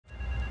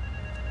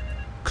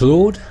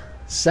Claude,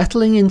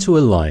 settling into a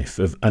life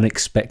of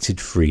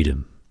unexpected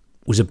freedom,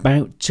 was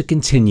about to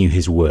continue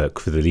his work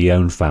for the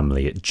Leone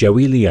family at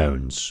Joey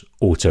Leone's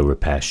auto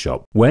repair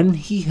shop when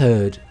he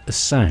heard a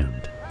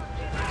sound.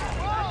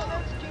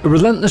 A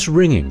relentless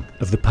ringing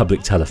of the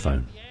public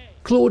telephone.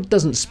 Claude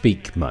doesn't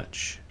speak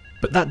much,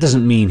 but that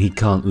doesn't mean he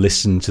can't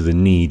listen to the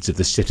needs of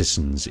the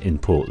citizens in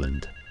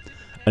Portland.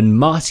 And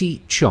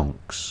Marty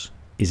Chonks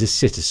is a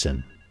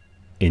citizen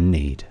in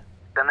need.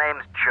 The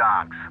name's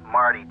Chonks,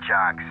 Marty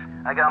Chonks.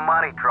 I got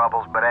money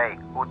troubles, but hey,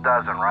 who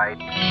doesn't, right?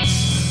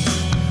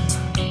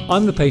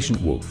 I'm the Patient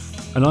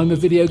Wolf, and I'm a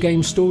video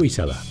game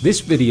storyteller.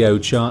 This video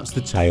charts the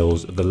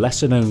tales of the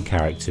lesser-known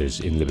characters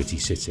in Liberty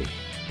City.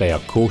 They are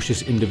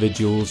cautious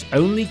individuals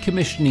only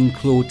commissioning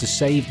Claude to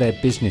save their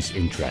business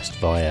interest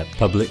via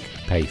public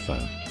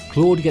payphone.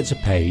 Claude gets a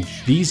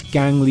page. These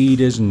gang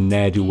leaders and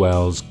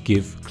ne'er-do-wells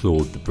give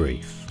Claude the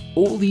brief.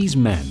 All these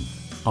men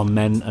are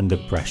men under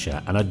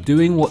pressure and are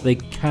doing what they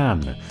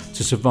can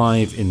to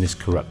survive in this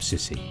corrupt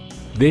city.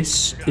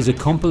 This is a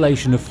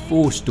compilation of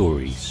 4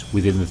 stories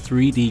within the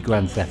 3D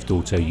Grand Theft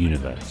Auto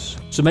universe.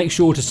 So make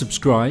sure to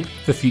subscribe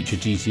for future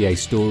GTA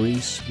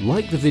stories,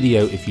 like the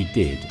video if you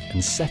did,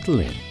 and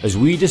settle in as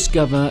we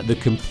discover the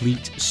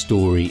complete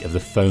story of the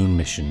phone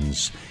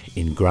missions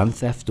in Grand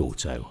Theft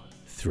Auto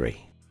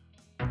 3.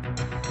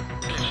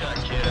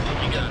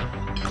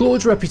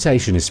 Claude's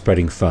reputation is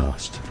spreading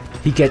fast.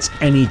 He gets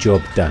any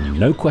job done,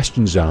 no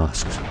questions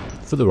asked,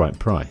 for the right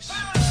price.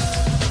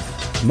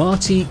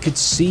 Marty could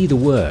see the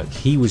work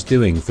he was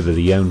doing for the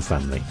Leone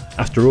family.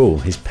 After all,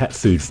 his pet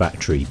food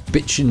factory,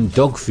 Bitchin'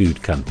 Dog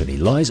Food Company,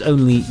 lies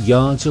only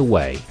yards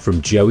away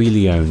from Joey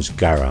Leone's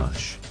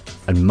garage.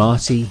 And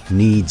Marty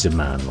needs a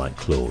man like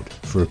Claude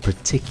for a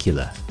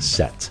particular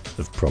set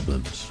of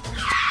problems.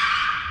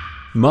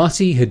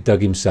 Marty had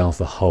dug himself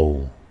a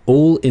hole,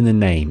 all in the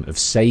name of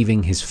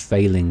saving his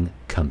failing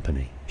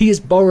company. He has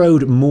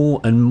borrowed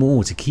more and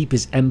more to keep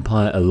his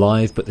empire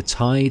alive, but the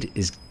tide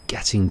is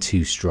getting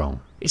too strong.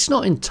 It's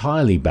not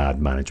entirely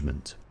bad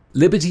management.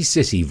 Liberty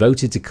City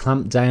voted to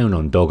clamp down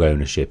on dog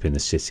ownership in the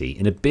city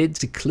in a bid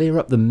to clear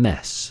up the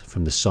mess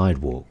from the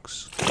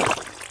sidewalks.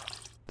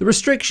 The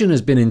restriction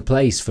has been in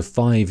place for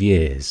 5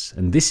 years,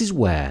 and this is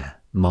where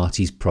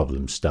Marty's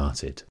problem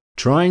started.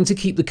 Trying to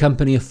keep the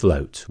company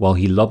afloat while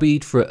he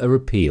lobbied for a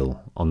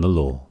repeal on the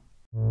law.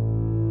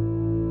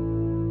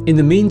 In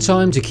the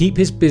meantime, to keep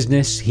his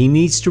business, he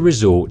needs to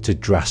resort to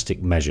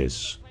drastic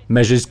measures.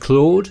 Measures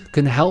Claude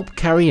can help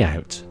carry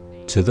out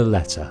to the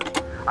letter.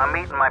 I'm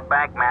meeting my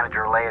bank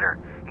manager later.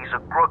 He's a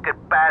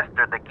crooked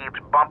bastard that keeps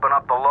bumping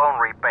up the loan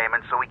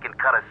repayment so he can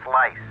cut a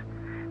slice.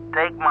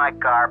 Take my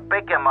car,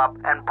 pick him up,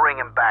 and bring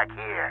him back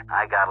here.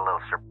 I got a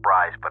little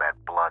surprise for that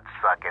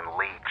blood-sucking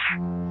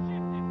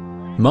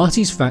leech.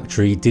 Marty's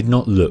factory did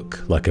not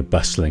look like a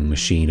bustling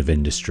machine of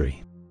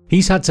industry.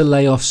 He's had to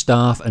lay off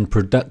staff and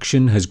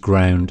production has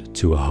ground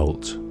to a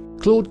halt.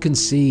 Claude can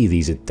see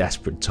these are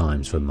desperate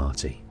times for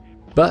Marty.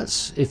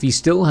 But if he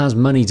still has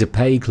money to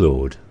pay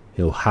Claude,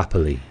 he'll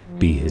happily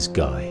be his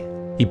guy.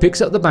 He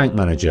picks up the bank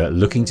manager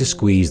looking to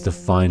squeeze the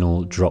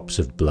final drops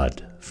of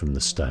blood from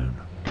the stone.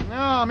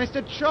 Ah,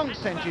 Mr. Chonks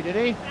sent you, did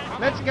he?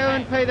 Let's go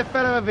and pay the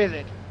fellow a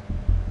visit.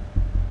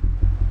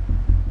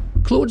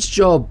 Claude's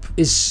job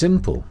is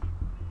simple.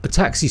 A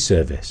taxi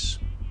service.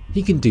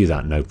 He can do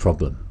that no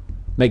problem.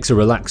 Makes a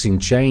relaxing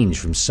change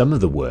from some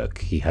of the work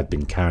he had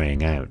been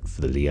carrying out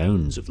for the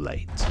Leones of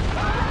late.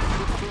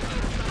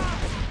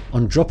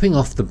 On dropping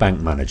off the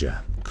bank manager,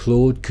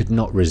 Claude could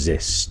not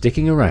resist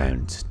sticking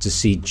around to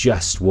see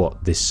just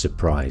what this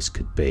surprise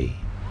could be.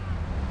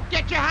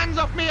 Get your hands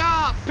off me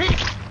arse!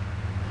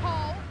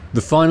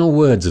 The final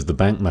words of the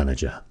bank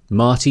manager,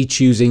 Marty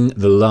choosing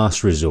the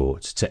last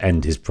resort to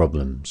end his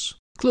problems.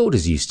 Claude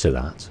is used to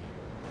that.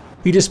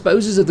 He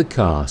disposes of the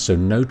car so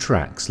no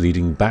tracks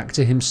leading back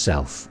to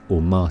himself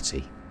or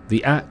Marty.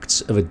 The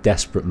acts of a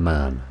desperate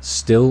man,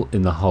 still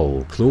in the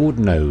hole, Claude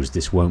knows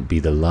this won't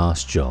be the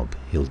last job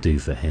he'll do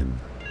for him.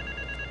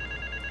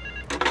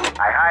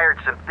 I hired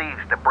some thieves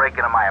to break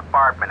into my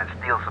apartment and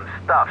steal some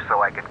stuff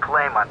so I could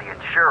claim on the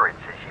insurance,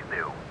 as you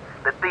do.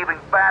 The thieving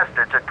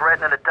bastards are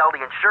threatening to tell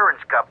the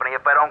insurance company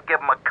if I don't give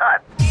them a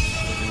cut.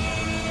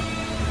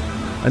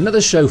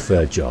 Another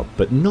chauffeur job,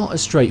 but not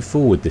as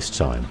straightforward this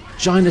time.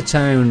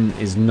 Chinatown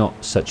is not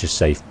such a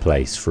safe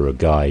place for a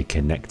guy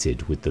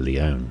connected with the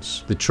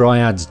Leones. The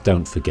triads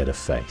don't forget a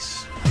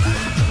face.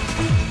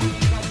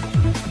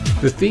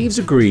 The thieves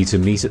agree to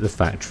meet at the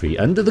factory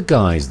under the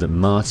guise that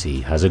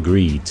Marty has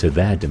agreed to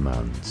their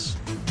demands.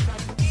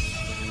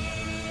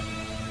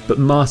 But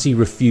Marty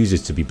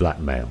refuses to be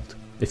blackmailed.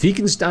 If he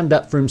can stand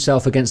up for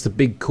himself against the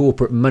big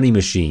corporate money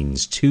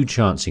machines, 2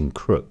 chancing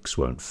crooks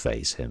won't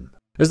faze him.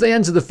 As they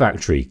enter the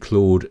factory,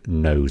 Claude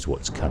knows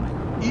what's coming.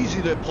 Easy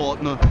there,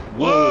 partner.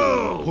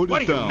 Whoa!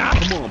 Put it down.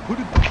 Come on, put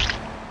it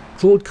down.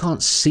 Claude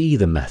can't see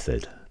the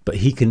method, but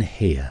he can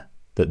hear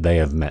that they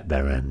have met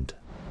their end.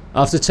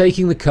 After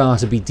taking the car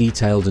to be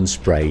detailed and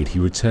sprayed, he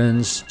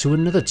returns to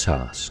another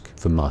task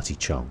for Marty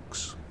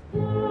Chonks.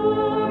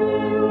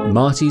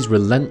 Marty's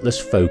relentless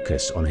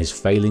focus on his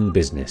failing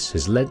business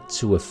has led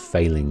to a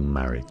failing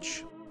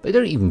marriage. They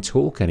don't even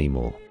talk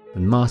anymore,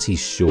 and Marty's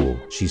sure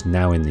she's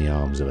now in the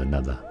arms of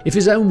another. If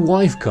his own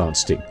wife can't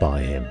stick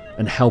by him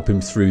and help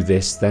him through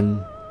this,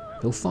 then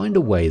he'll find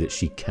a way that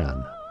she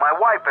can. My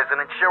wife has an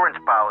insurance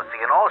policy,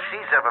 and all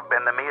she's ever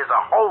been to me is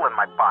a hole in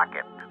my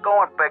pocket.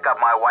 Go and pick up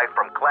my wife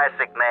from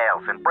Classic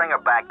Nails and bring her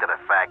back to the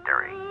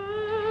factory.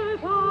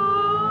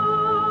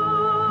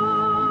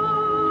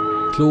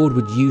 Claude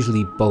would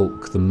usually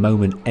balk the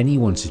moment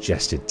anyone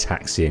suggested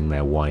taxiing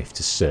their wife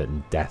to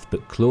certain death,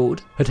 but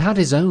Claude had had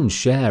his own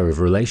share of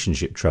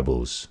relationship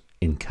troubles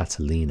in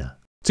Catalina.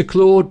 To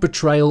Claude,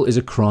 betrayal is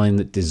a crime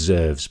that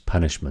deserves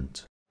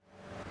punishment.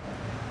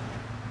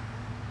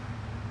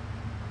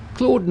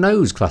 Claude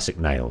knows Classic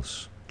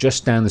Nails,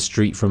 just down the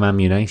street from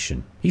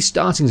Ammunition. He's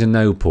starting to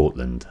know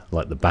Portland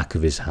like the back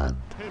of his hand.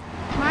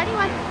 Marty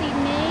wants to see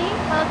me?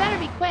 Well, it better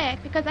be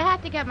quick, because I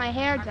have to get my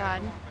hair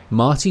done.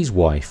 Marty's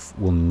wife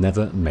will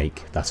never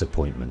make that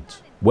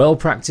appointment. Well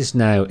practiced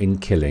now in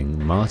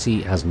killing,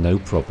 Marty has no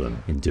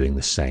problem in doing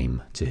the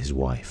same to his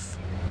wife.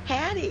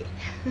 Hattie,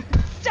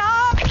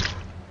 stop!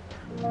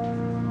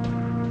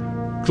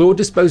 Claude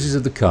disposes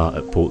of the car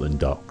at Portland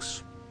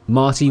docks.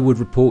 Marty would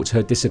report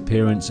her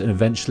disappearance and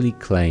eventually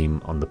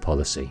claim on the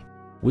policy.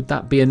 Would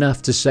that be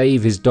enough to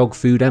save his dog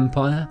food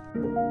empire?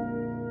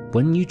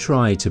 When you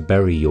try to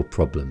bury your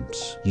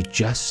problems, you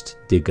just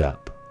dig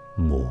up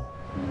more.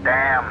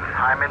 Damn,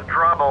 I'm in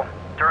trouble.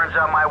 Turns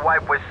out my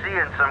wife was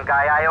seeing some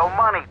guy I owe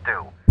money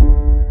to.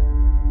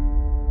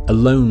 A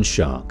loan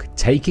shark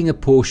taking a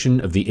portion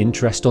of the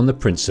interest on the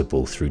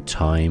principal through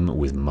time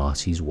with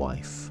Marty's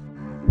wife.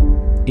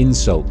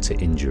 Insult to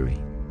injury.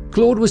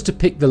 Claude was to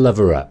pick the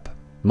lover up.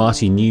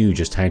 Marty knew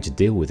just how to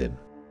deal with him.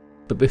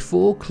 But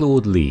before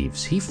Claude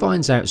leaves, he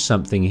finds out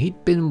something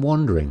he'd been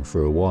wondering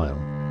for a while.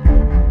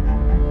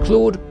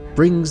 Claude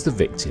brings the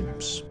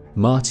victims.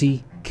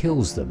 Marty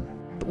kills them.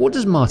 But what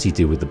does Marty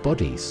do with the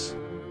bodies?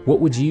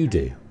 What would you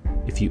do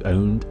if you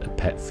owned a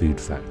pet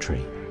food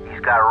factory? He's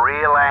got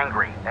real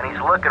angry, and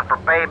he's looking for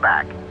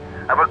payback.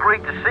 I've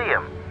agreed to see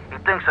him. He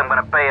thinks I'm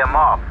going to pay him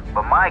off,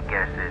 but my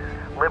guess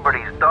is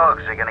Liberty's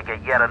dogs are going to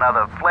get yet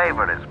another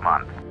flavor this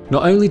month.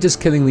 Not only does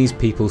killing these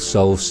people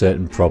solve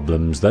certain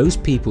problems, those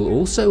people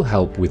also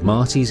help with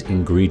Marty's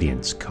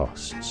ingredients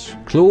costs.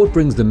 Claude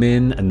brings them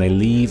in and they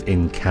leave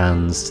in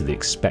cans to the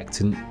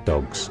expectant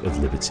dogs of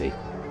Liberty.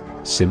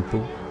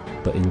 Simple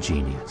but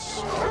ingenious.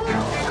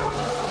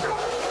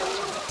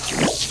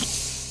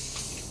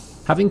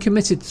 Having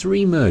committed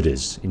 3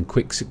 murders in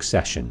quick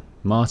succession,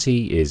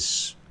 Marty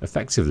is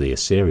effectively a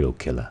serial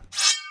killer.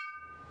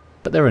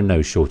 But there are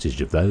no shortage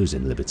of those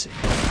in Liberty.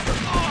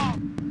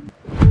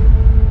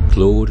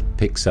 Claude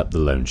picks up the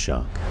loan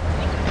shark.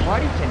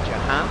 Marty sent you,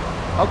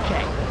 huh?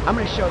 Okay, I'm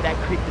gonna show that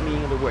creep the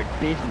meaning of the word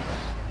business.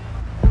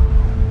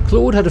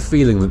 Claude had a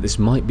feeling that this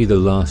might be the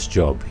last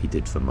job he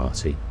did for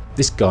Marty.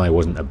 This guy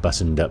wasn't a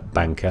buttoned-up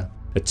banker,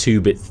 a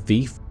 2-bit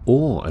thief,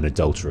 or an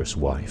adulterous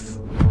wife.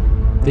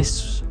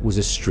 This was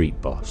a street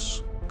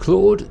boss.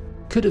 Claude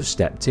could have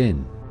stepped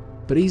in,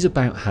 but he's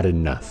about had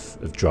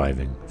enough of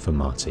driving for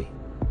Marty.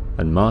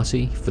 And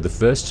Marty, for the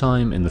first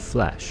time in the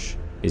flesh,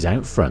 is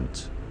out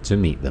front to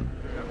meet them.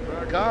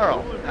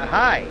 Carl,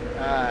 hi.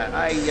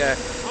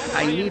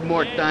 I need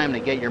more time to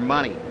get your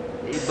money.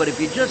 But if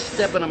you just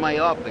step into my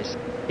office,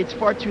 it's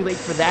far too late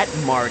for that,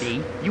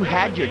 Marty. You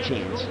had your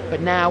chance,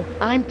 but now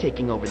I'm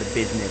taking over the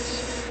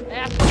business.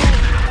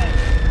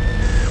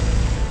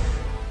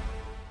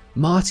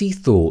 Marty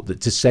thought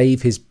that to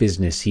save his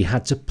business he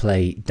had to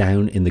play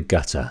down in the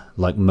gutter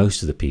like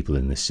most of the people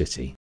in this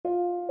city.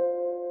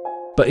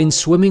 But in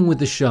swimming with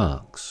the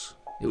sharks,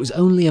 it was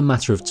only a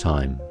matter of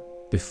time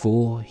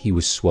before he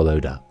was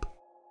swallowed up.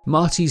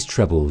 Marty's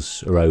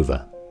troubles are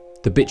over.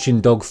 The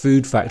bitchin' dog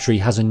food factory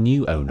has a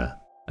new owner,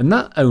 and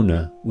that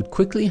owner would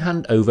quickly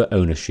hand over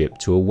ownership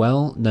to a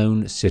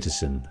well-known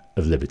citizen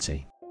of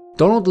Liberty.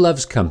 Donald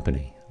Love's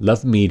company,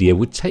 Love Media,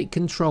 would take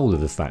control of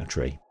the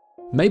factory.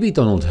 Maybe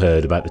Donald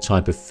heard about the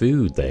type of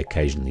food they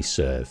occasionally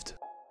served.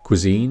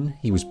 Cuisine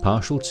he was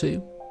partial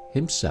to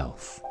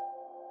himself.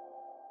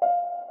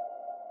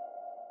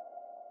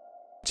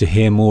 To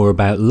hear more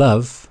about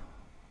Love,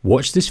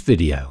 watch this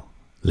video,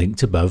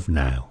 linked above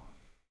now.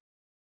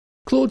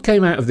 Claude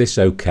came out of this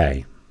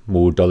okay,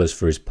 more dollars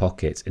for his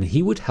pocket, and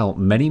he would help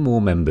many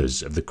more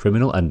members of the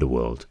criminal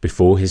underworld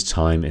before his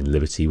time in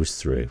Liberty was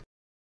through.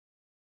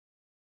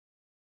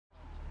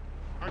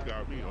 I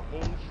got me a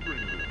whole string.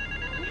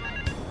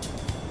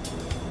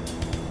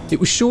 It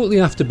was shortly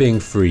after being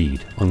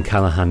freed on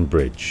Callahan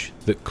Bridge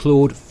that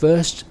Claude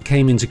first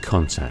came into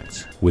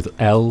contact with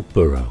El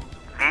Burro.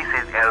 This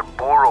is El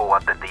Burro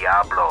of the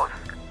Diablos.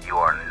 You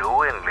are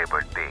new in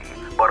Liberty,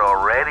 but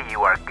already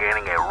you are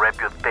gaining a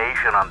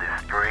reputation on the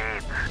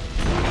streets.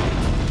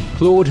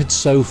 Claude had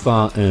so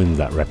far earned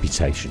that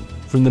reputation.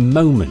 From the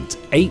moment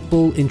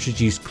 8-Ball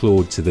introduced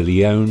Claude to the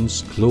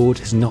Leones, Claude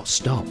has not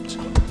stopped.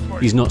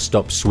 He's not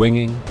stopped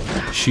swinging,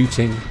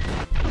 shooting,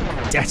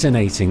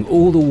 detonating,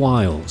 all the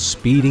while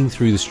speeding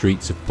through the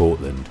streets of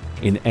Portland.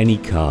 in any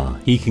car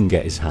he can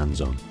get his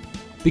hands on.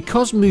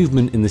 Because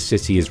movement in the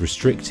city is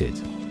restricted,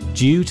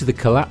 due to the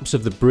collapse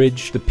of the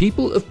bridge, the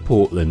people of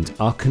Portland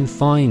are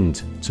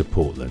confined to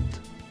Portland.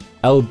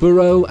 El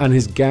Burro and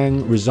his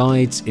gang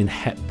resides in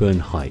Hepburn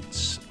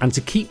Heights, and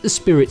to keep the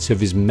spirits of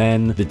his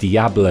men, the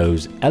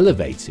Diablos,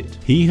 elevated,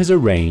 he has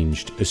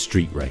arranged a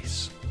street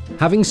race.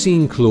 Having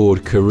seen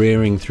Claude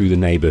careering through the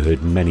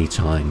neighbourhood many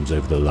times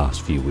over the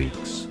last few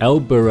weeks, El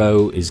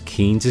Burro is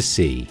keen to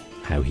see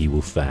how he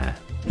will fare.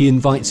 He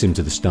invites him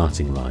to the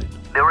starting line.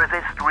 There is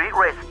a street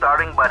race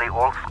starting by the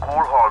old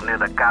school hall near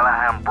the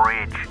Callahan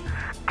Bridge.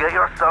 Get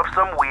yourself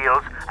some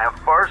wheels, and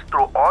first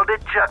through all the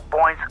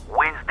checkpoints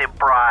wins the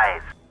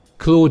prize.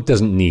 Claude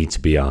doesn't need to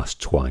be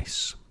asked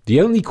twice. The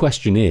only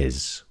question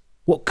is,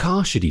 what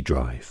car should he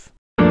drive?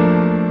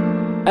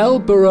 El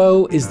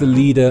Burro is the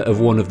leader of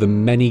one of the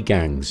many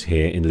gangs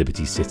here in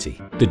Liberty City,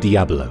 the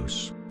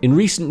Diablos. In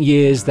recent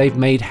years, they've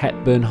made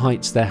Hepburn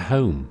Heights their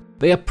home.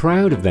 They are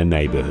proud of their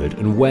neighbourhood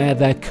and wear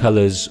their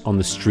colours on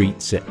the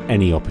streets at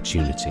any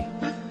opportunity.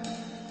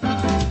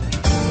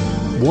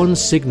 One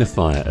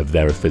signifier of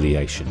their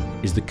affiliation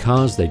is the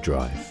cars they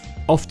drive,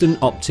 often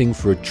opting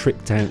for a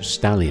tricked-out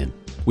stallion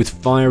with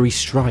fiery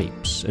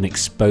stripes and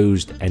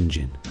exposed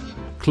engine.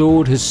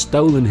 Claude has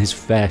stolen his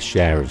fair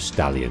share of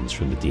stallions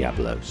from the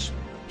Diablos.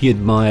 He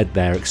admired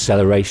their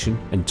acceleration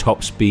and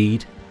top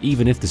speed,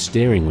 even if the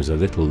steering was a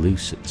little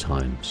loose at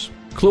times.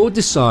 Claude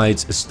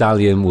decides a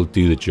stallion will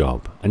do the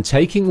job, and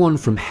taking one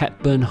from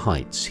Hepburn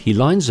Heights, he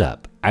lines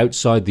up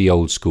outside the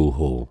old school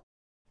hall.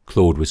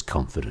 Claude was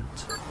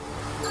confident.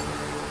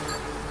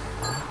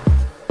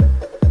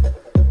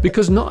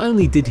 Because not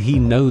only did he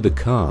know the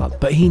car,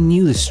 but he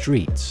knew the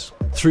streets.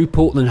 Through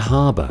Portland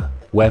Harbour,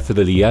 where for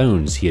the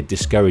Leones he had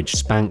discouraged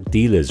spank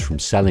dealers from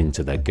selling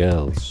to their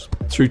girls.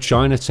 Through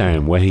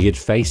Chinatown, where he had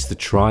faced the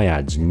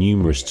triads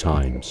numerous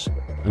times.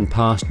 And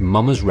past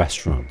Mama's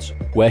restaurant,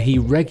 where he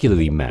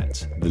regularly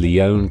met the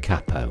Leone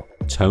capo,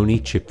 Tony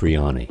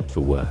Cipriani,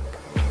 for work.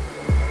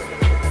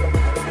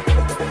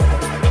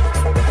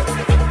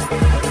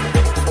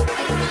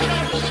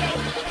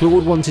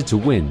 Claude wanted to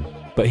win,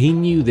 but he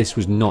knew this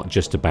was not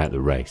just about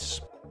the race.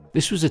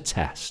 This was a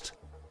test.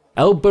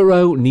 El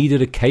Burro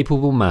needed a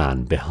capable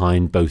man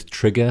behind both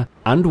trigger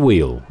and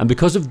wheel, and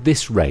because of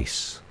this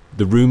race,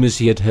 the rumours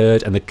he had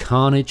heard and the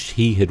carnage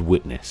he had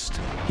witnessed,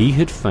 he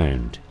had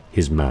found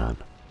his man.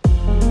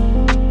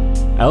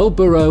 El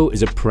Burro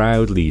is a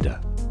proud leader,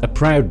 a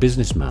proud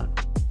businessman.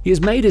 He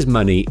has made his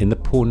money in the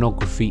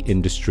pornography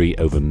industry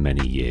over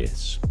many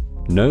years.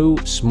 No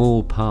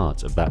small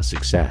part of that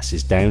success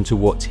is down to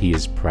what he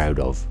is proud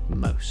of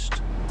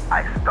most.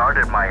 I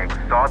started my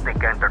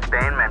exotic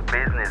entertainment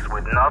business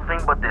with nothing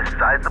but the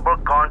sizable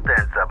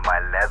contents of my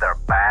leather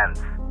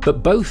pants.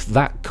 But both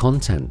that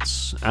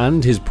contents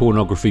and his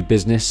pornography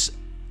business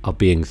are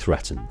being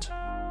threatened.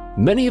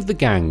 Many of the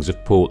gangs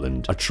of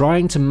Portland are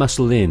trying to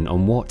muscle in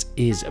on what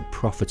is a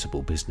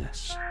profitable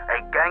business.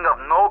 A gang of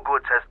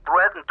no-goods has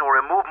threatened to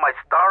remove my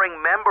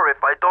starring member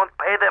if I don't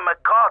pay them a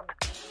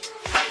cut.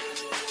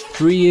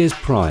 3 years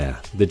prior,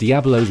 the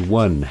Diablos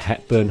won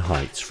Hepburn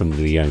Heights from the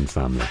Leone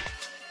family.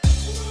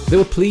 They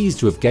were pleased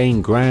to have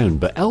gained ground,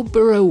 but El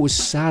Burro was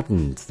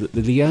saddened that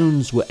the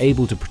Leones were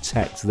able to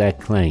protect their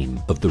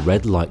claim of the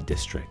red light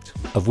district,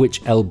 of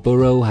which El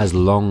Burro has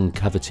long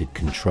coveted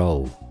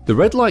control. The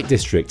red light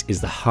district is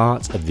the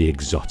heart of the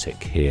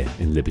exotic here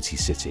in Liberty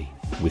City,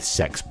 with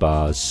sex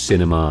bars,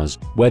 cinemas,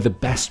 where the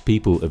best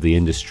people of the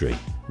industry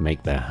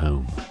make their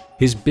home.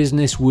 His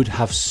business would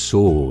have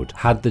soared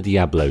had the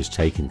Diablos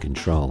taken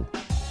control.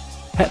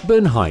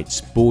 Hepburn Heights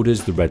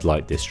borders the red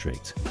light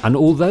district, and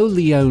although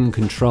Leone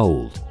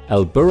controlled,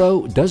 El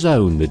Burro does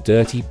own the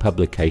dirty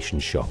publication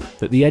shop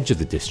at the edge of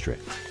the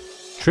district,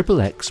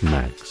 XXX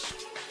Mags.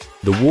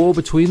 The war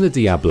between the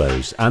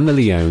Diablos and the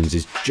Leones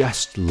is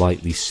just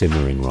lightly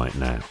simmering right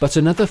now, but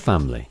another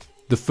family,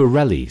 the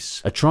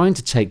Forellis, are trying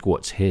to take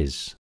what's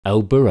his.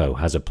 El Burro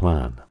has a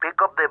plan.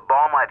 Pick up the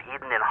bomb I'd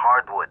hidden in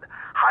Hardwood,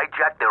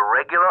 hijack the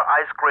regular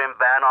ice cream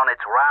van on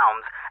its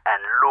rounds,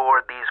 and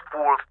lure these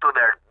fools to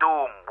their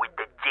doom with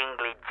the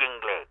jingly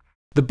jingly.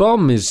 The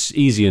bomb is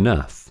easy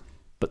enough,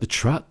 but the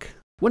truck?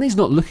 When he's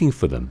not looking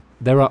for them,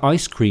 there are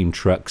ice cream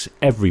trucks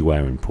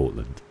everywhere in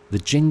Portland. The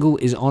jingle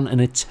is on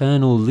an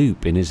eternal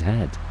loop in his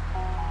head.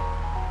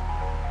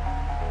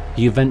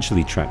 He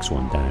eventually tracks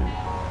one down.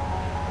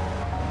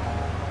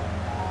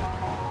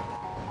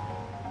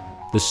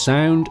 The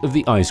sound of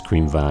the ice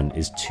cream van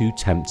is too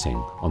tempting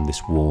on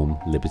this warm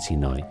Liberty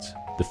night.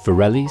 The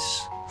Forellis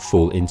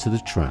fall into the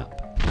trap.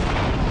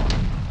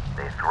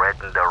 They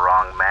threatened the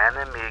wrong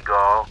man,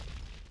 amigo.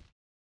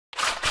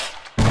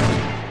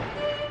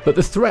 But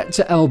the threat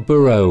to El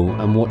Burro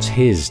and what's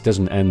his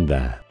doesn't end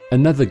there.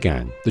 Another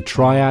gang, the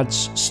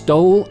Triads,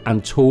 stole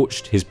and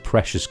torched his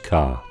precious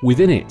car.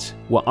 Within it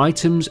were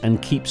items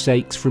and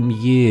keepsakes from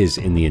years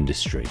in the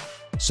industry.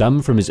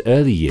 Some from his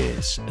early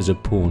years as a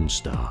porn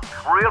star.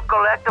 Real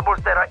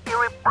collectibles that are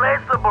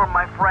irreplaceable,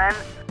 my friend.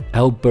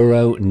 El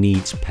Burro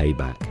needs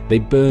payback. They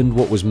burned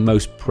what was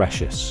most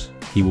precious.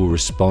 He will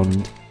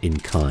respond in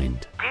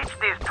kind. Teach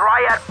these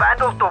triad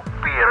vandals to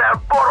fear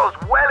El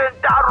Burro's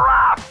well-endowed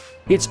wrath!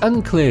 It's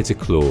unclear to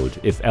Claude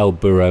if El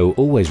Burro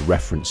always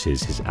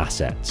references his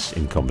assets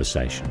in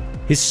conversation.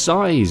 His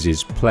size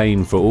is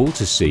plain for all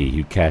to see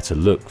who care to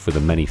look for the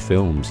many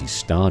films he's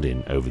starred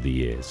in over the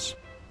years.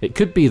 It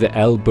could be that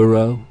El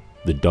Burro,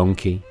 the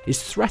donkey,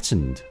 is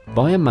threatened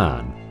by a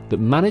man that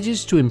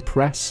manages to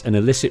impress and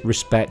elicit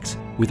respect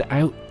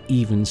without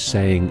even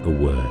saying a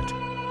word.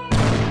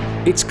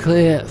 It's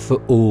clear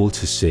for all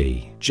to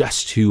see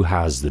just who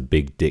has the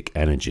big dick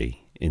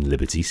energy in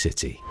Liberty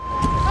City.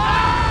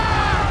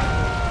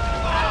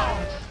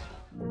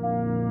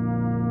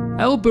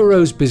 El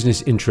Burro's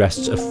business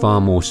interests are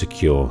far more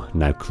secure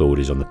now Claude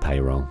is on the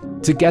payroll.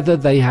 Together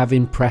they have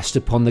impressed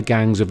upon the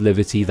gangs of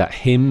Liberty that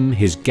him,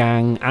 his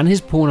gang, and his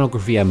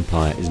pornography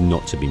empire is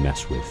not to be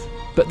messed with.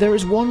 But there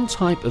is one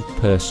type of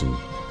person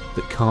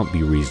that can't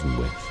be reasoned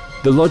with.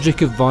 The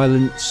logic of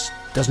violence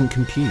doesn't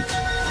compute.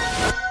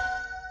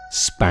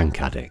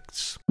 Spank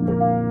addicts.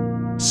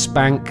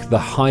 Spank, the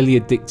highly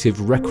addictive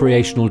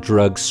recreational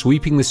drug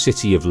sweeping the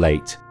city of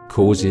late,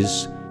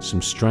 causes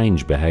some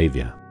strange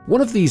behaviour. One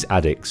of these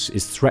addicts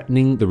is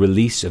threatening the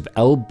release of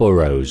El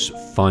Burro's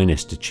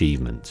finest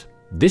achievement,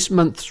 this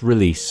month's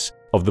release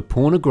of the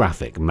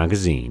pornographic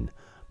magazine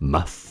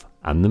Muff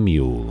and the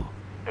Mule.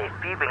 A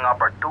thieving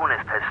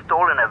opportunist has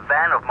stolen a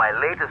van of my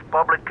latest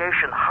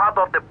publication hot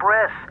off the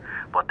press,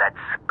 but that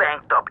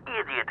spanked up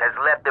idiot has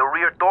left the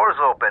rear doors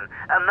open,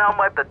 and now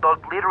my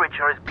adult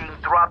literature is being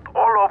dropped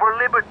all over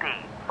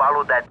Liberty.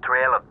 Follow that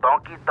trail of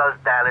Donkey Does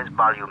Dallas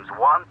volumes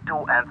 1,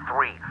 2, and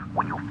 3.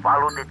 When you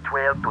follow the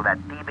trail to that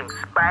thieving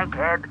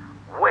spankhead,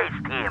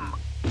 waste him.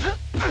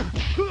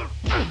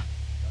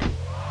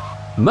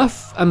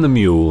 Muff and the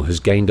Mule has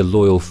gained a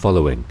loyal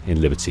following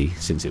in Liberty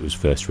since it was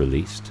first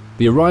released.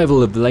 The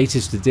arrival of the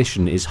latest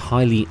edition is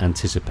highly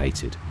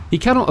anticipated. He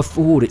cannot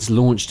afford its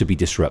launch to be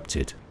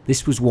disrupted.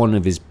 This was one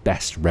of his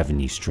best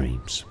revenue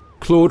streams.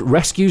 Claude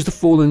rescues the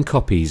fallen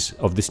copies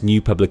of this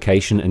new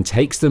publication and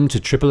takes them to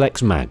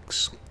XXX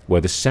Mags,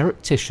 where the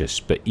surreptitious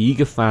but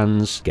eager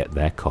fans get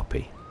their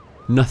copy.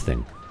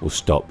 Nothing will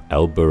stop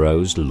El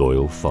Burro's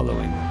loyal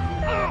following.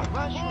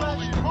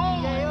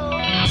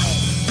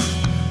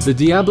 The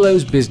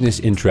Diablo's business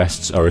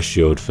interests are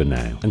assured for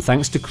now, and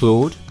thanks to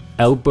Claude,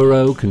 El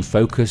Burro can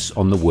focus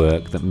on the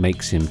work that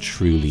makes him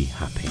truly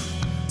happy.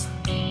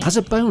 As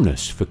a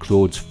bonus for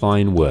Claude's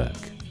fine work,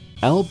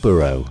 El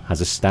Burro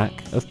has a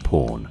stack of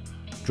porn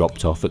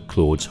dropped off at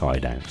Claude's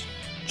hideout,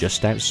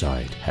 just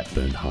outside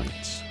Hepburn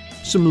Heights.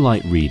 Some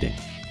light reading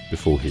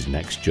before his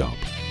next job.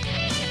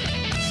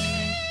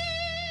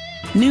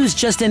 News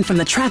just in from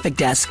the traffic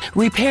desk.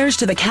 Repairs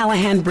to the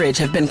Callahan Bridge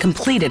have been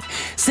completed.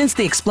 Since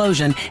the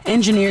explosion,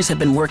 engineers have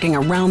been working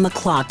around the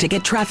clock to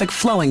get traffic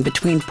flowing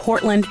between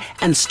Portland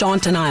and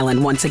Staunton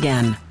Island once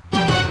again.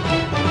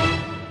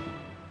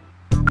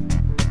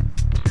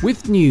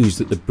 With news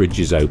that the bridge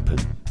is open,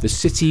 the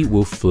city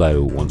will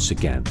flow once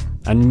again,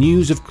 and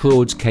news of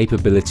Claude's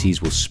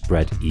capabilities will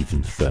spread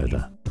even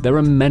further. There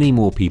are many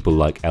more people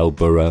like El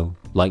Burro,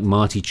 like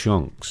Marty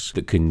Chonks,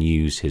 that can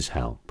use his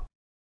help.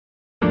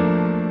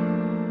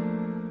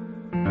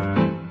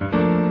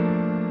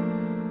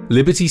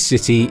 Liberty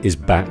City is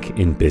back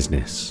in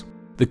business.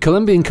 The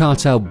Colombian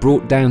cartel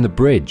brought down the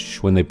bridge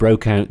when they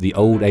broke out the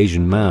old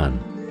Asian man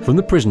from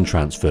the prison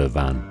transfer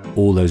van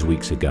all those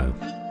weeks ago.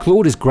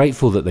 Claude is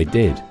grateful that they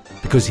did,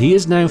 because he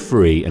is now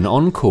free and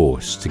on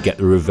course to get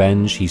the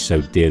revenge he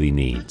so dearly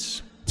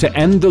needs. To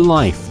end the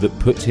life that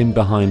put him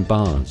behind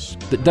bars,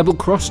 that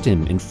double-crossed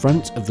him in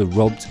front of the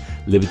robbed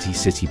Liberty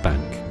City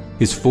Bank,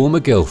 his former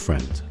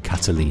girlfriend,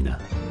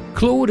 Catalina.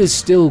 Claude is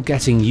still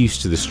getting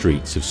used to the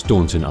streets of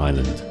Staunton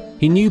Island.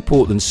 He knew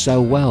Portland so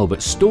well,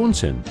 but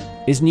Staunton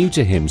is new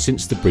to him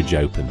since the bridge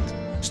opened.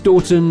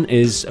 Staunton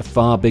is a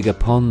far bigger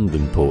pond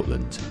than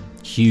Portland.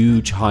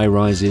 Huge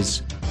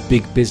high-rises,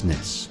 big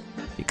business,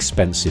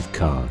 expensive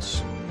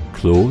cars.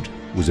 Claude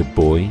was a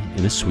boy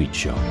in a sweet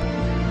shop.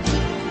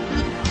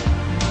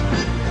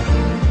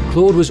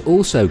 Claude was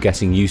also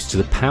getting used to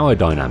the power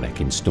dynamic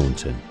in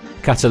Staunton.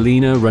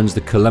 Catalina runs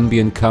the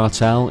Colombian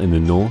cartel in the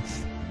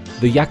north.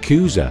 The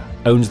Yakuza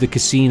owns the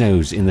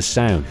casinos in the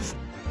south.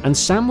 And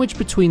sandwiched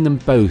between them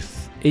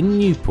both in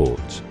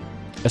Newport,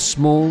 a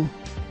small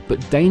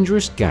but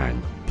dangerous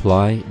gang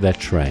ply their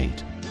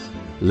trade,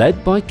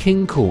 led by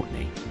King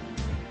Courtney,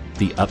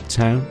 the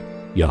Uptown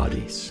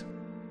Yardies.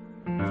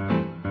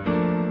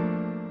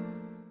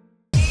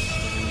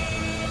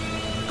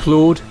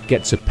 Claude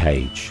gets a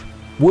page.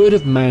 Word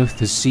of mouth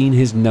has seen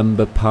his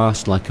number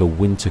pass like a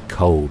winter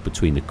cold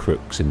between the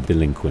crooks and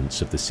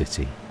delinquents of the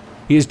city.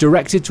 He is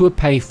directed to a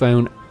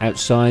payphone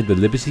outside the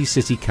Liberty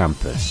City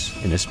campus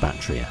in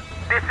Espatria.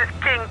 This is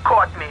King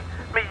Courtney.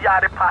 Me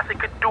Yardy posse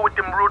could do with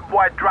them rude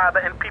boy driver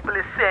and people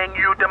is saying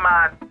you the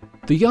man.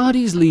 The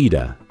Yardies'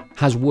 leader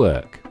has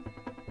work,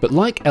 but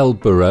like El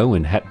Burro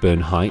and Hepburn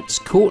Heights,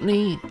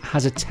 Courtney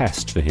has a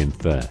test for him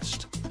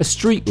first. A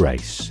street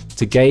race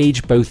to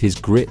gauge both his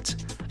grit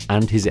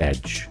and his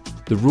edge.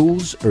 The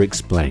rules are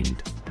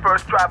explained.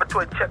 First driver to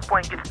a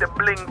checkpoint gets the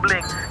bling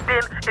bling.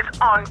 Then it's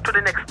on to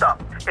the next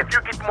stop. If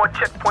you get more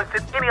checkpoints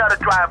than any other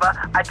driver,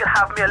 I can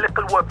have me a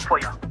little work for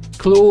you.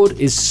 Claude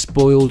is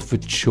spoiled for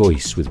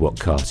choice with what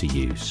car to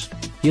use.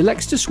 He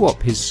elects to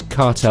swap his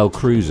cartel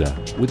cruiser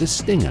with a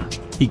Stinger.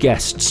 He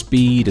guessed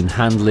speed and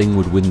handling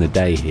would win the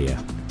day here.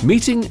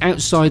 Meeting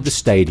outside the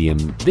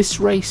stadium, this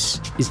race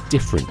is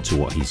different to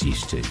what he's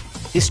used to.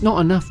 It's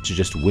not enough to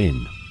just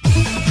win.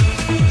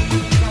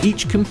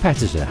 Each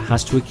competitor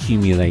has to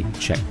accumulate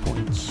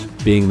checkpoints,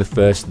 being the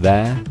first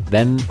there,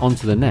 then on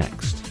to the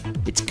next.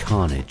 It's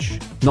carnage.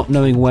 Not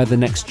knowing where the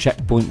next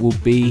checkpoint will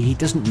be, he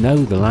doesn't know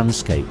the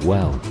landscape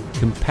well.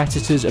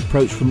 Competitors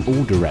approach from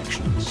all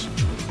directions.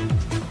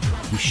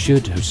 He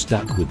should have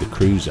stuck with the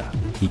cruiser.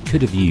 He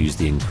could have used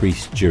the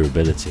increased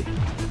durability.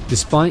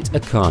 Despite a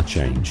car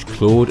change,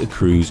 Claude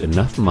accrues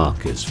enough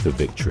markers for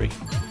victory.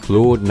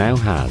 Claude now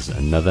has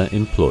another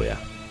employer,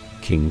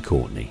 King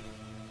Courtney.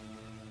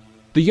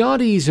 The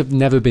Yardies have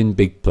never been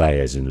big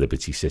players in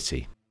Liberty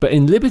City. But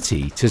in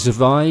Liberty, to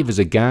survive as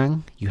a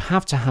gang, you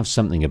have to have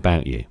something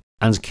about you.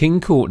 And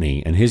King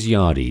Courtney and his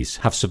Yardies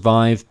have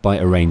survived by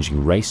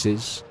arranging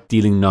races,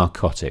 dealing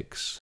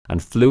narcotics, and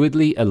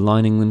fluidly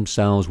aligning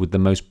themselves with the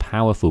most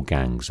powerful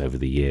gangs over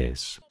the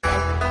years.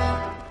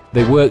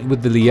 They worked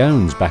with the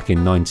Leones back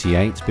in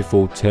 '98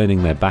 before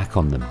turning their back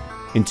on them.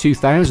 In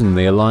 2000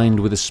 they aligned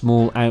with a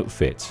small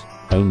outfit,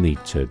 only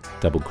to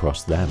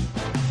double-cross them.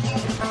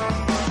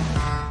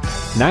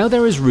 Now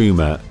there is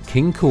rumour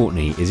King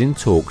Courtney is in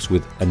talks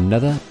with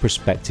another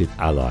prospective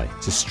ally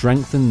to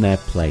strengthen their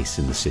place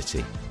in the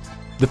city.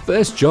 The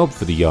first job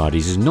for the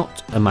Yardies is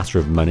not a matter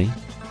of money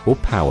or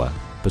power,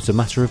 but a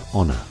matter of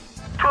honour.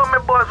 Two of my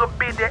boys will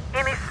be there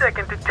any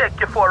second to take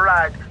you for a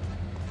ride.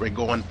 We're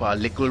going for a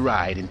little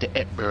ride into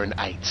Hepburn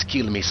Heights.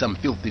 Kill me some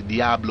filthy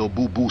Diablo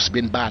boo-boos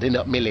been batting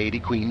up me lady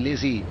Queen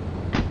Lizzie.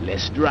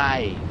 Let's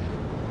drive.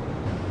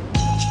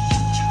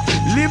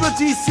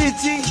 Liberty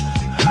City,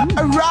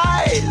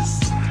 arise!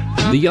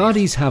 The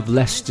Yardies have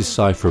less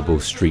decipherable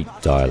street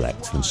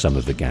dialect than some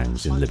of the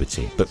gangs in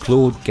Liberty, but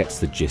Claude gets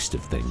the gist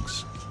of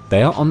things.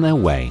 They are on their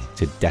way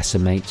to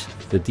decimate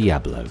the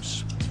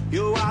Diablos.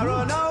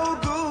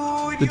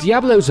 The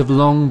Diablos have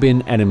long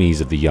been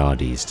enemies of the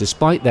Yardies,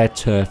 despite their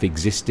turf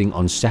existing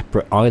on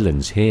separate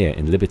islands here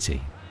in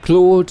Liberty.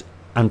 Claude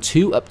and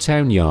two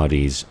uptown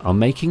Yardies are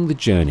making the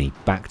journey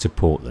back to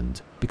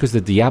Portland because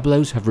the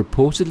Diablos have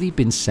reportedly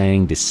been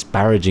saying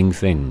disparaging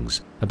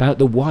things about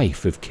the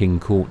wife of King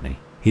Courtney,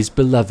 his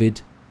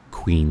beloved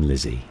Queen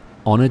Lizzie.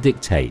 Honor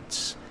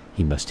dictates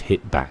he must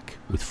hit back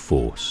with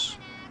force.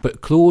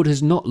 But Claude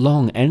has not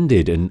long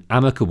ended an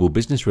amicable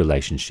business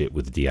relationship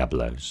with the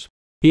Diablos.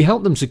 He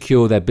helped them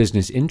secure their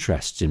business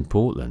interests in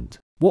Portland.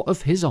 What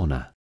of his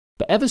honour?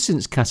 But ever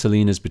since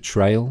Catalina's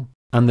betrayal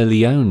and the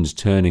Leones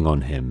turning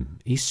on him,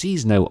 he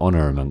sees no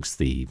honour amongst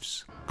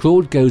thieves.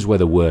 Claude goes where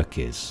the work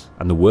is,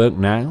 and the work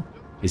now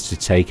is to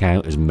take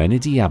out as many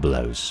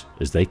Diablos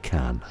as they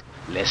can.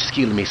 Let's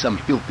kill me some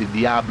filthy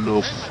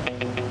Diablo.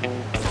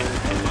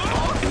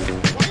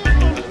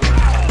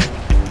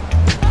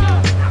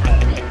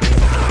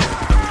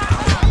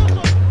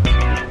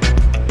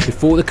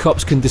 Before the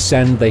cops can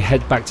descend, they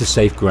head back to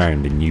safe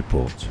ground in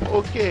Newport.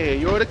 Okay,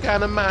 you're the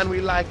kind of man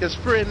we like as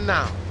friend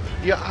now.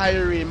 You're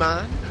Irie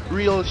man,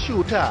 real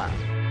shooter.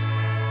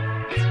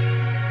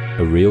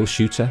 A real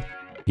shooter?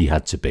 He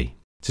had to be.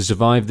 To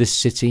survive this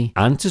city,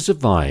 and to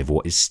survive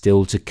what is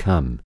still to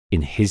come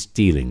in his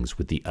dealings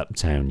with the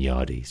uptown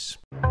Yardies.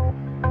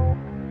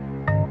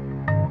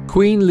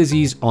 Queen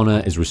Lizzie's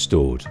honour is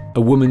restored,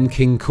 a woman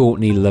King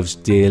Courtney loves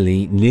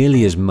dearly,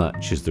 nearly as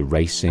much as the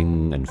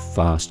racing and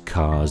fast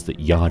cars that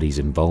Yardies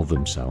involve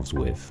themselves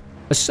with.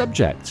 A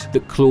subject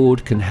that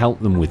Claude can help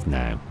them with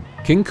now.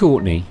 King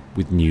Courtney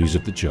with news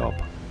of the job.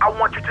 I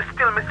want you to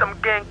steal me some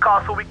gang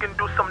cars so we can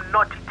do some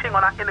naughty thing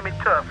on our enemy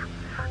turf.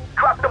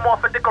 Drop them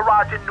off at the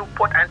garage in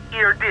Newport and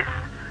hear this.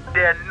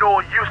 They're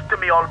no use to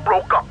me, all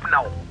broke up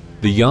now.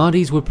 The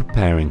Yardies were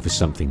preparing for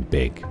something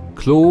big.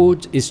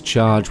 Claude is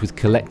charged with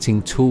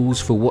collecting tools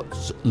for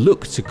what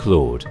looked to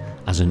Claude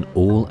as an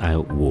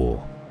all-out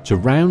war. To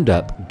round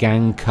up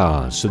gang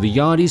cars so the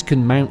Yardies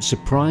can mount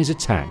surprise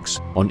attacks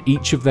on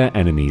each of their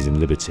enemies in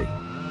Liberty.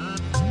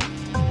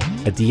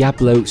 A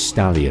Diablo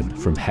stallion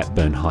from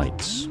Hepburn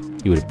Heights.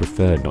 He would have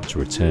preferred not to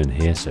return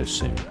here so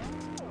soon.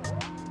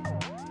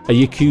 A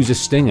Yakuza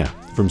Stinger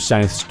from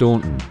South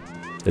Staunton.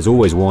 There's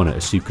always one at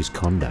Asuka's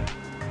condo.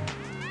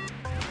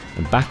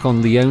 And back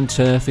on Leone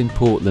turf in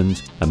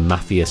Portland, a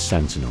Mafia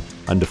Sentinel.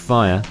 Under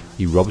fire,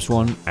 he robs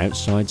one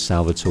outside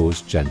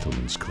Salvatore's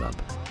Gentleman's Club.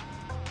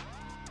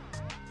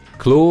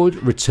 Claude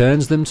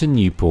returns them to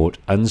Newport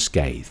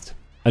unscathed.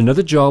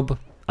 Another job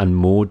and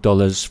more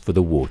dollars for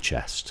the war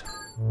chest.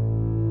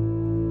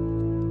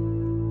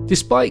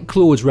 Despite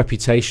Claude's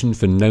reputation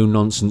for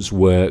no-nonsense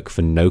work,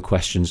 for no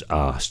questions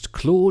asked,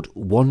 Claude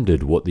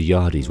wondered what the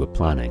Yardies were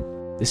planning.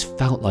 This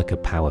felt like a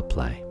power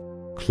play.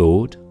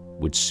 Claude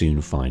would soon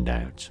find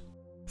out.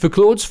 For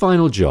Claude's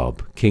final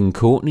job, King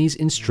Courtney's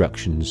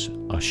instructions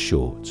are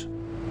short.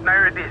 Now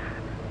hear this.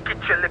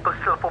 Get your little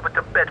self over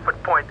to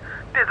Bedford Point.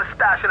 There's a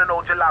stash in an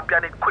old jalopy. I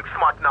need quick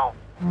smart now.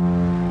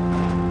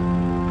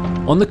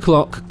 On the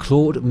clock,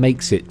 Claude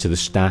makes it to the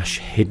stash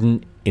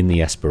hidden in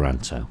the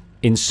Esperanto.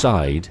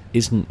 Inside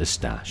isn't a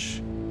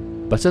stash,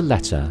 but a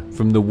letter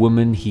from the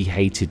woman he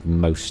hated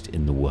most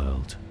in the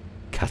world,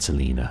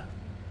 Catalina.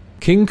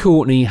 King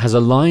Courtney has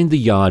aligned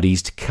the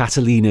Yardies to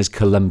Catalina's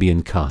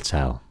Colombian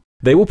cartel.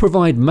 They will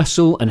provide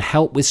muscle and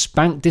help with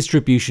spank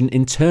distribution.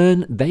 In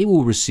turn, they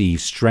will receive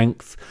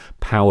strength,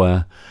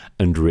 power,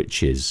 and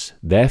riches.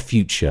 Their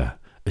future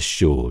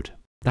assured.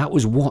 That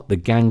was what the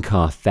gang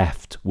car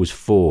theft was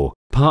for.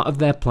 Part of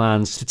their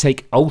plans to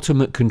take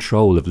ultimate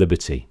control of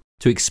Liberty,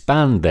 to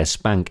expand their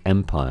spank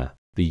empire.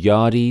 The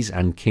Yardies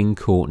and King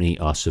Courtney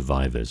are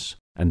survivors,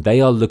 and they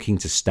are looking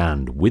to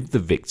stand with the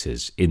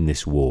victors in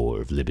this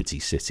war of Liberty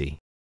City.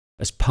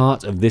 As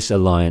part of this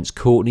alliance,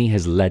 Courtney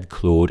has led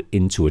Claude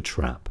into a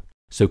trap,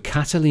 so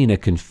Catalina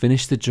can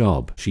finish the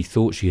job she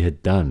thought she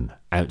had done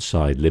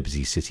outside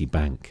Liberty City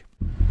Bank.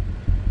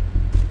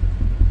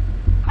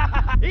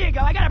 Here you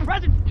go, I got a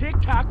present.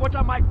 Tick-tock, what's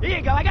on my... Here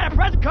you go, I got a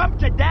present. Come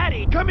to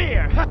daddy, come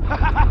here.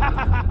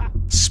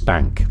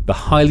 Spank, the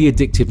highly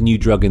addictive new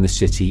drug in the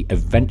city,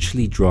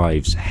 eventually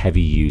drives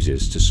heavy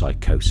users to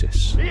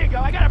psychosis. Here you go,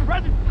 I got a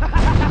present.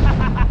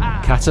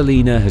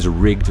 Catalina has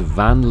rigged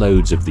van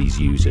loads of these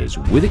users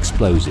with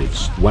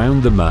explosives,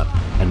 wound them up,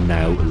 and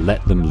now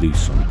let them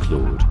loose on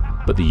Claude.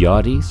 But the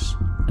Yardies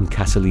and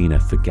Catalina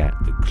forget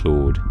that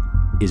Claude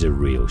is a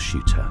real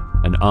shooter,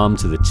 an arm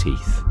to the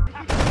teeth.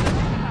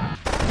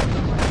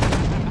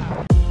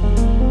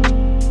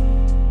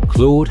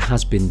 Claude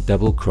has been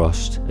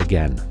double-crossed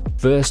again.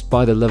 First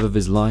by the love of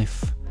his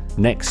life,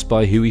 next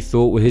by who he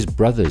thought were his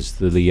brothers,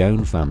 the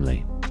Leone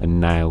family, and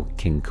now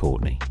King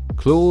Courtney.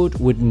 Claude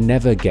would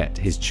never get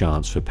his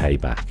chance for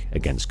payback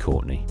against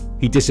Courtney.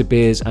 He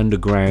disappears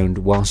underground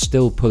while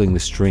still pulling the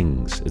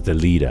strings as the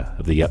leader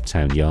of the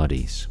Uptown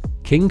Yardies.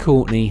 King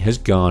Courtney has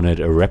garnered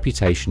a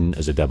reputation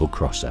as a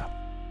double-crosser,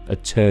 a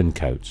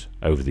turncoat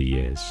over the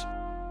years.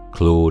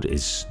 Claude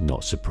is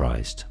not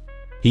surprised.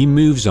 He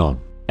moves on,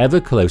 ever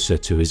closer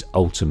to his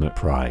ultimate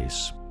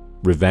prize,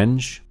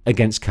 revenge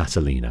against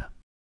Catalina.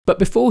 But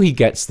before he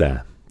gets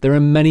there are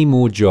many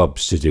more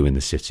jobs to do in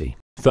the city,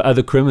 for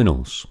other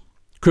criminals.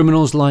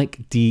 Criminals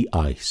like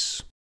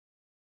D-Ice.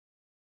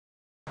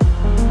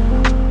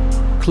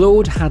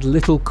 Claude had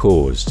little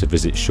cause to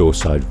visit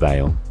Shoreside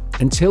Vale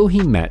until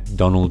he met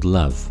Donald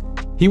Love.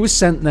 He was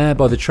sent there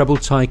by the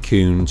troubled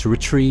tycoon to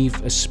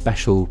retrieve a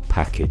special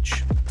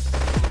package.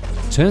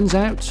 Turns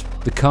out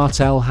the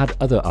cartel had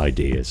other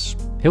ideas.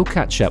 He'll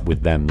catch up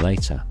with them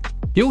later.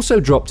 He also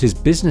dropped his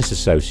business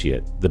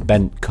associate, the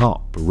bent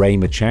cop Ray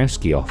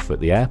Machowski, off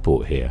at the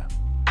airport here.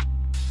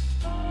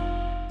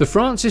 The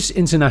Francis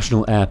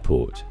International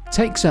Airport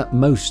takes up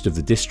most of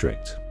the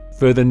district.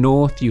 Further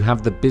north you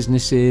have the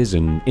businesses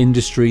and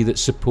industry that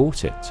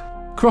support it.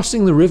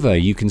 Crossing the river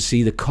you can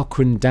see the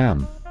Cochrane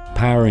Dam,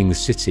 powering the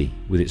city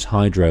with its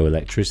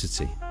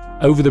hydroelectricity.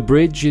 Over the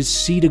bridge is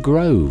Cedar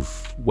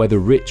Grove, where the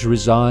rich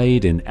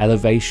reside in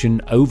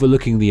elevation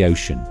overlooking the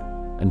ocean,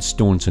 and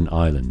Staunton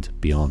Island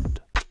beyond.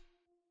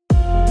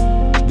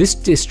 This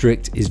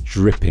district is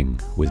dripping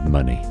with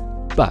money,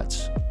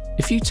 but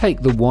if you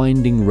take the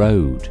winding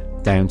road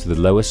down to the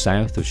lower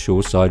south of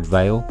Shoreside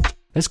Vale,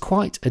 there's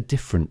quite a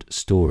different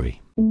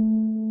story.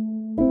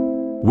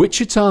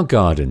 Wichita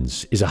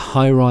Gardens is a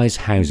high-rise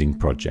housing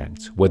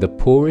project where the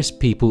poorest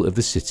people of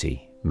the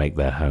city make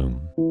their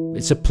home.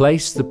 It's a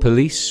place the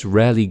police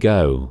rarely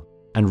go,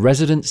 and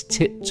residents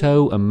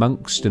tiptoe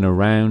amongst and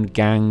around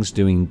gangs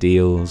doing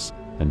deals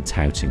and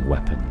touting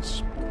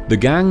weapons. The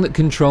gang that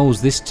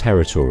controls this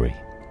territory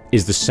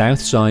is the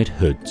Southside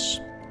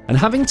Hoods, and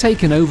having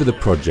taken over the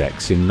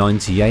projects in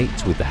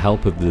 '98 with the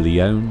help of the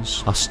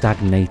Leones, are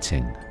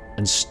stagnating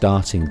and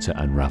starting to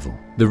unravel.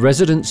 The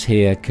residents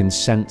here can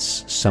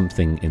sense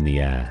something in the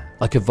air,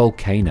 like a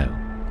volcano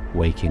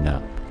waking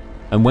up.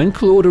 And when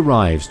Claude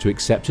arrives to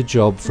accept a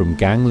job from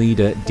gang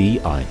leader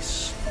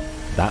D-Ice,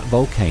 that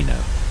volcano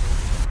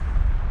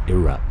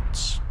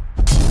erupts.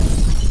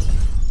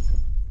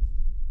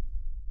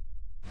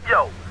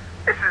 Yo,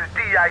 this is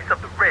D-Ice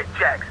of the Red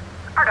Jacks.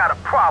 I got a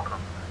problem.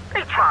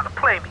 They trying to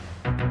play me.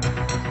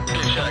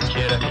 Good shot,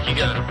 kid. I think you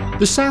got him.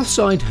 The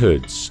Southside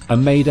Hoods are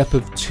made up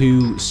of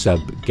two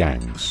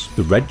sub-gangs,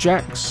 the Red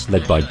Jacks,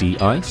 led by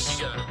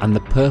D-Ice, and the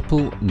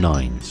Purple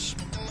Nines.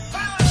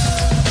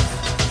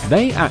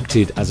 They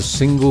acted as a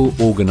single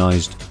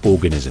organised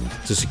organism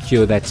to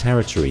secure their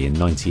territory in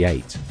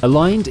 '98,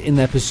 aligned in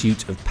their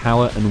pursuit of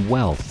power and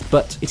wealth.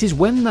 But it is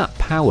when that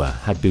power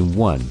had been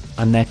won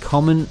and their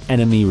common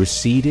enemy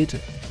receded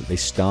that they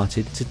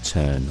started to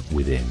turn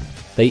within.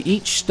 They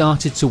each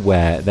started to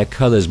wear their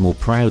colours more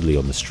proudly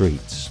on the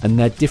streets, and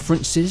their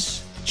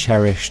differences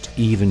cherished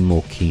even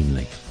more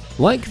keenly.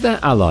 Like their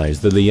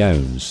allies, the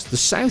Leones, the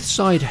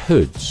Southside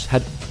Hoods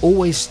had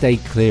always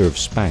stayed clear of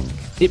spank.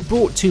 It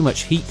brought too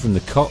much heat from the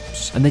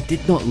cops, and they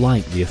did not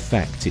like the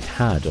effect it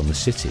had on the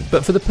city.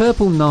 But for the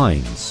Purple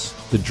Nines,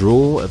 the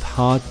draw of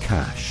hard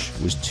cash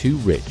was too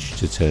rich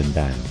to turn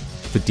down.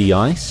 For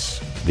D-Ice,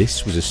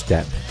 This was a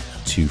step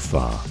too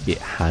far. It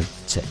had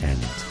to end.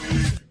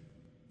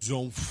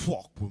 Don't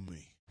fuck with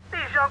me.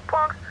 These young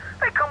punks,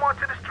 they come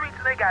onto the streets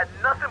and they got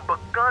nothing but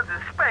guns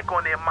and spank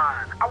on their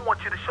mind. I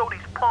want you to show these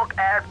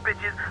punk-ass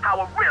bitches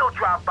how a real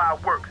drive-by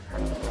works.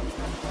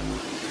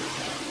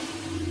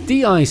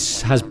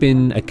 D-Ice has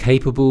been a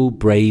capable,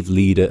 brave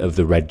leader of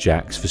the Red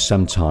Jacks for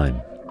some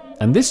time,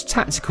 and this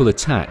tactical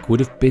attack would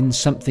have been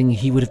something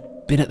he would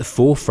have been at the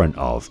forefront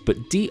of,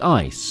 but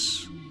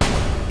D-Ice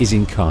is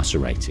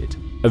incarcerated,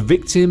 a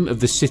victim of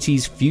the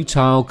city's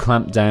futile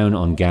clampdown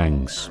on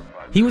gangs.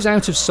 He was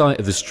out of sight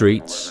of the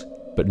streets,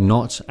 but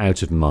not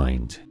out of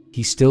mind.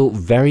 He still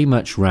very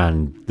much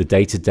ran the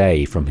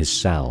day-to-day from his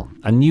cell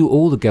and knew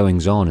all the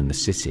goings-on in the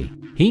city.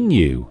 He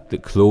knew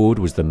that Claude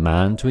was the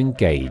man to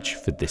engage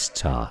for this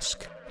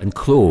task, and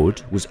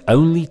Claude was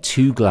only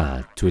too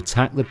glad to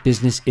attack the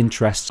business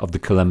interests of the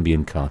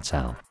Colombian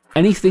cartel.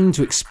 Anything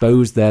to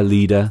expose their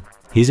leader,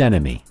 his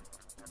enemy,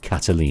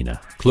 Catalina.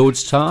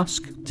 Claude's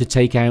task? To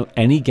take out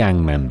any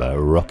gang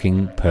member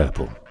rocking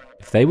purple.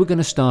 If they were going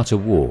to start a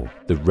war,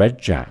 the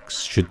Red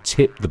Jacks should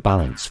tip the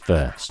balance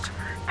first.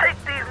 Take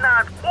these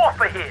nines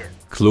off of here!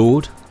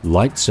 Claude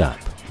lights up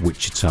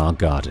Wichita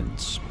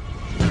Gardens.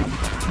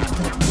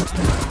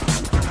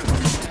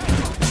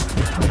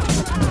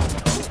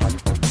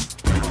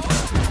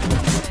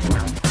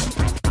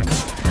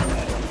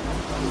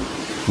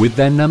 With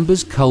their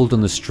numbers culled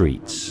on the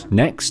streets,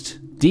 next,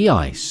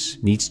 D-Ice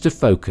needs to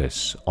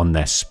focus on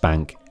their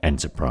spank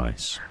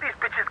enterprise. These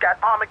bitches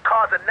got armored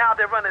cars and now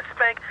they're running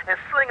spank and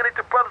slinging it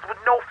to brothers with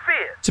no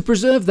fear. To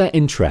preserve their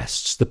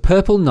interests, the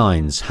Purple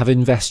Nines have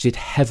invested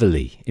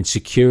heavily in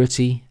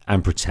security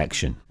and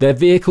protection. Their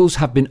vehicles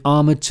have been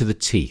armored to the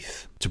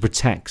teeth to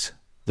protect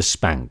the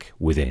spank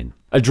within.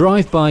 A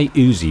drive-by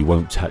Uzi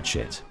won't touch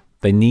it.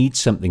 They need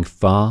something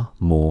far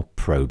more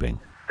probing.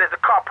 There's a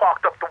car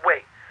parked up the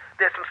way.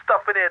 There's some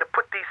stuff in there to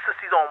put these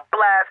sissies on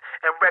blast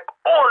and wreck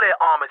all their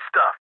armored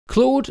stuff.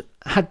 Claude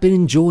had been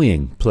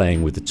enjoying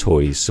playing with the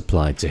toys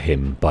supplied to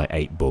him by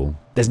 8-Ball.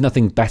 There's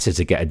nothing better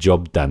to get a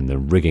job done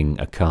than rigging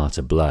a car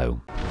to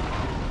blow.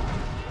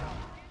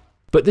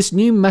 But this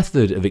new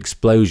method of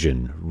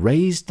explosion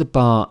raised the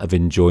bar of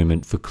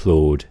enjoyment for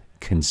Claude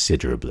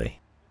considerably.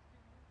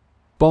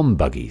 Bomb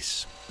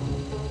buggies.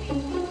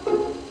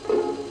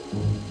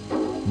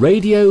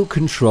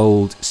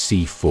 Radio-controlled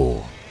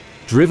C4.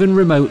 Driven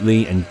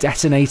remotely and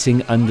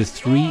detonating under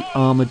 3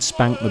 armoured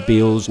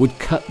spankmobiles would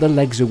cut the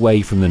legs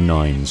away from the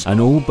Nines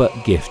and all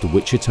but gift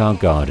Wichita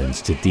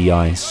Gardens to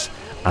D-Ice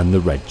and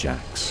the Red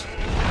Jacks.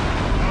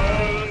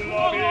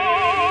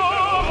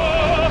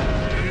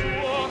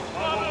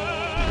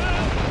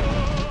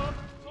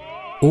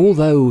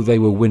 Although they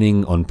were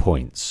winning on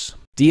points,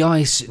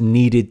 D-Ice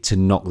needed to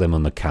knock them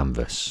on the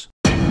canvas.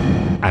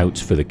 Out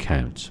for the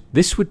count.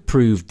 This would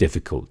prove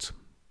difficult.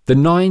 The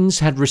Nines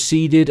had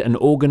receded and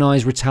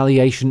organised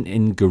retaliation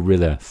in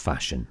guerrilla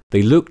fashion.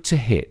 They looked to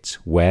hit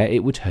where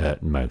it would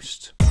hurt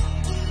most.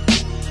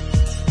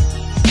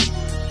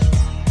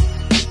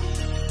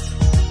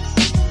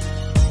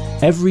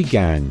 Every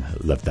gang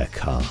loved their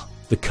car.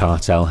 The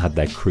cartel had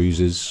their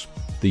cruisers,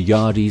 the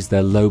Yardies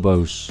their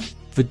Lobos.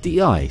 For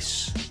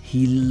D-Ice,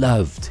 he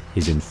loved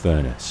his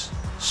Infernus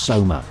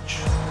so much.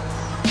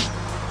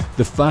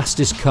 The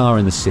fastest car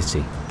in the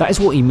city. That is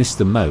what he missed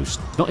the most.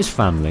 Not his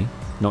family,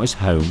 not his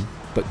home,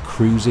 but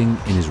cruising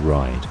in his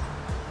ride.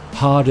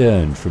 Hard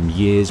earned from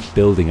years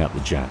building up the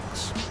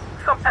Jacks.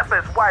 Some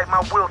effort is wired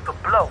my wheels to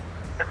blow.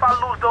 If I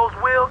lose those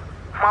wheels,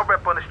 my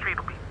rep on the street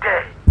will be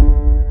dead.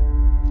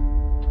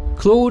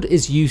 Claude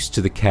is used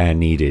to the care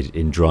needed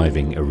in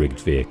driving a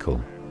rigged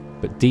vehicle,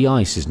 but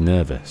D-Ice is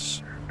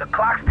nervous. The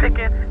clock's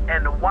ticking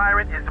and the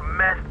wiring is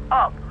messed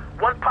up.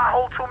 One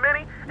pothole too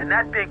many and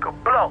that thing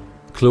could blow.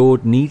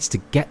 Claude needs to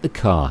get the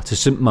car to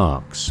St.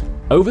 Mark's,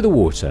 over the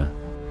water,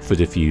 for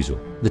defusal.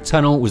 The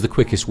tunnel was the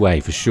quickest way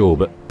for sure,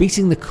 but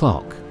beating the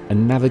clock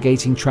and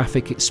navigating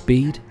traffic at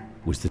speed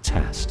was the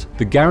test.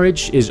 The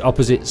garage is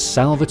opposite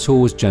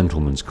Salvatore's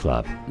Gentleman's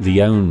Club.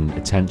 Leone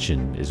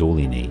attention is all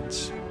he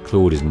needs.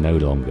 Claude is no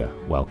longer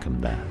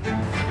welcome there.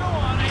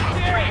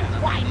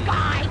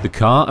 The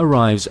car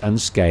arrives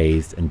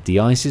unscathed and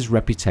D-Ice's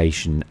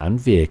reputation and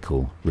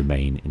vehicle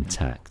remain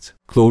intact.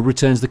 Claude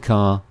returns the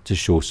car to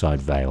Shoreside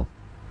Vale.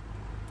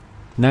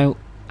 Now,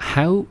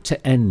 how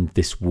to end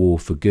this war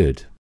for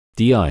good?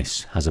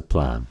 D-Ice has a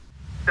plan.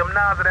 Them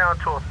Nines are down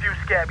to a few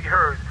scabby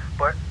herds,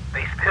 but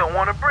they still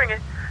want to bring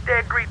it. They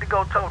agreed to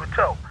go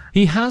toe-to-toe.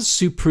 He has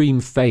supreme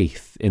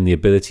faith in the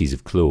abilities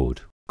of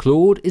Claude.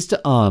 Claude is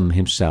to arm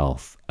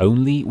himself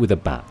only with a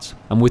bat,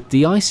 and with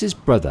D-Ice's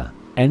brother,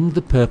 end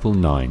the Purple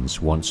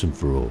Nines once and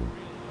for all.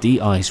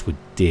 D-Ice would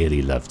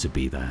dearly love to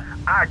be there.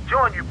 I'd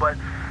join you, but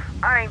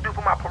I ain't due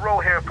for my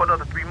parole hearing for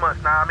another 3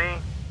 months, know what I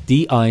mean?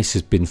 D-Ice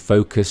has been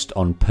focused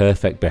on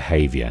perfect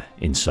behaviour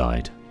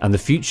inside, and the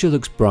future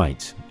looks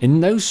bright, in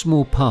no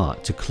small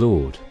part to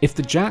Claude. If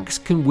the Jacks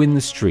can win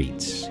the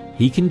streets,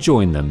 he can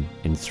join them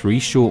in 3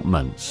 short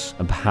months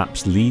and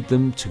perhaps lead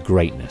them to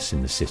greatness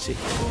in the city.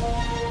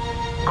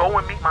 Go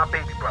and meet my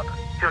baby brother.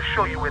 He'll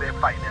show you where they're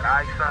fighting at,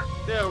 alright, son?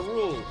 There are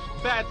rules.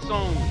 Bats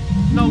only.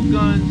 No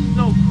guns,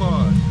 no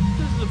cars.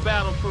 This is a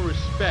battle for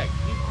respect.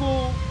 You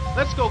cool?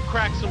 Let's go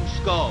crack some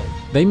skulls.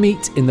 They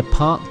meet in the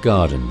park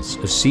gardens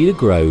of Cedar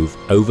Grove,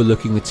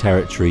 overlooking the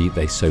territory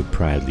they so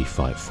proudly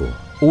fight for.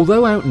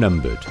 Although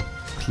outnumbered,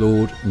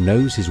 Claude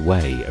knows his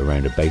way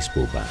around a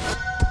baseball bat.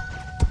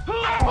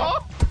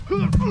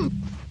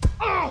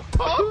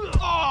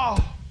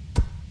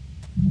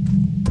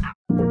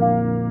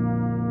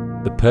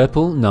 The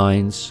Purple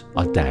Nines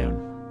are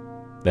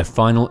down. Their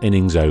final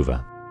innings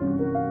over.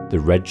 The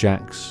Red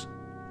Jacks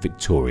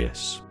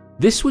victorious.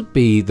 This would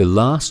be the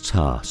last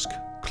task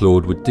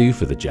Claude would do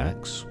for the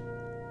Jacks.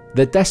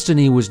 Their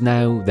destiny was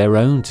now their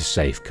own to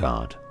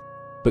safeguard.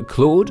 But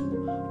Claude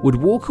would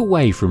walk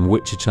away from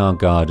Wichita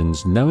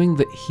Gardens knowing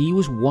that he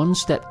was one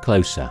step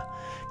closer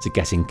to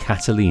getting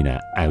Catalina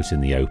out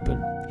in the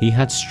open. He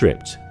had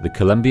stripped the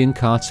Colombian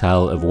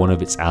cartel of one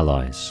of its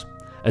allies,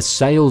 a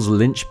sales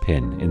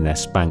linchpin in their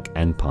Spank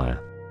empire.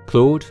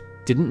 Claude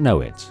didn't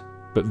know it,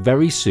 but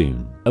very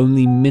soon,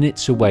 only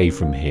minutes away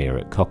from here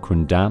at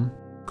Cochrane Dam,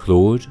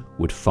 Claude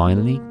would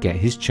finally get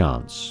his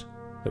chance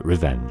at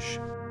revenge.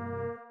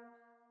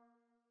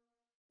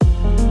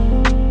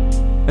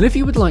 And if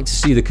you would like to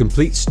see the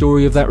complete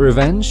story of that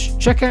revenge,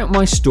 check out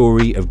my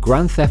story of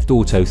Grand Theft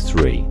Auto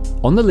 3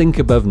 on the link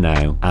above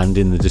now and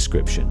in the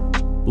description.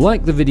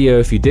 Like the video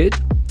if you did,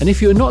 and if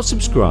you're not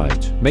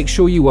subscribed, make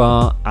sure you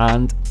are,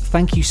 and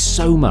thank you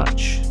so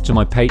much to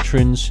my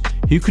patrons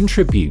who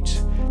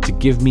contribute to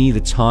give me the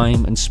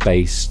time and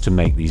space to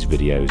make these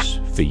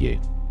videos for you.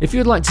 If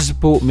you'd like to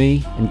support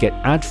me and get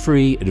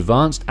ad-free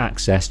advanced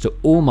access to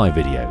all my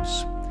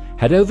videos,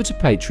 head over to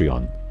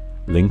Patreon,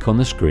 link on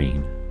the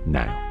screen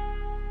now.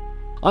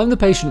 I'm the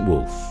Patient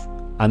Wolf,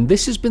 and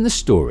this has been the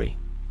story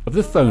of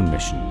the phone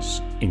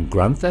missions in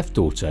Grand Theft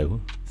Auto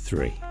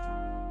 3.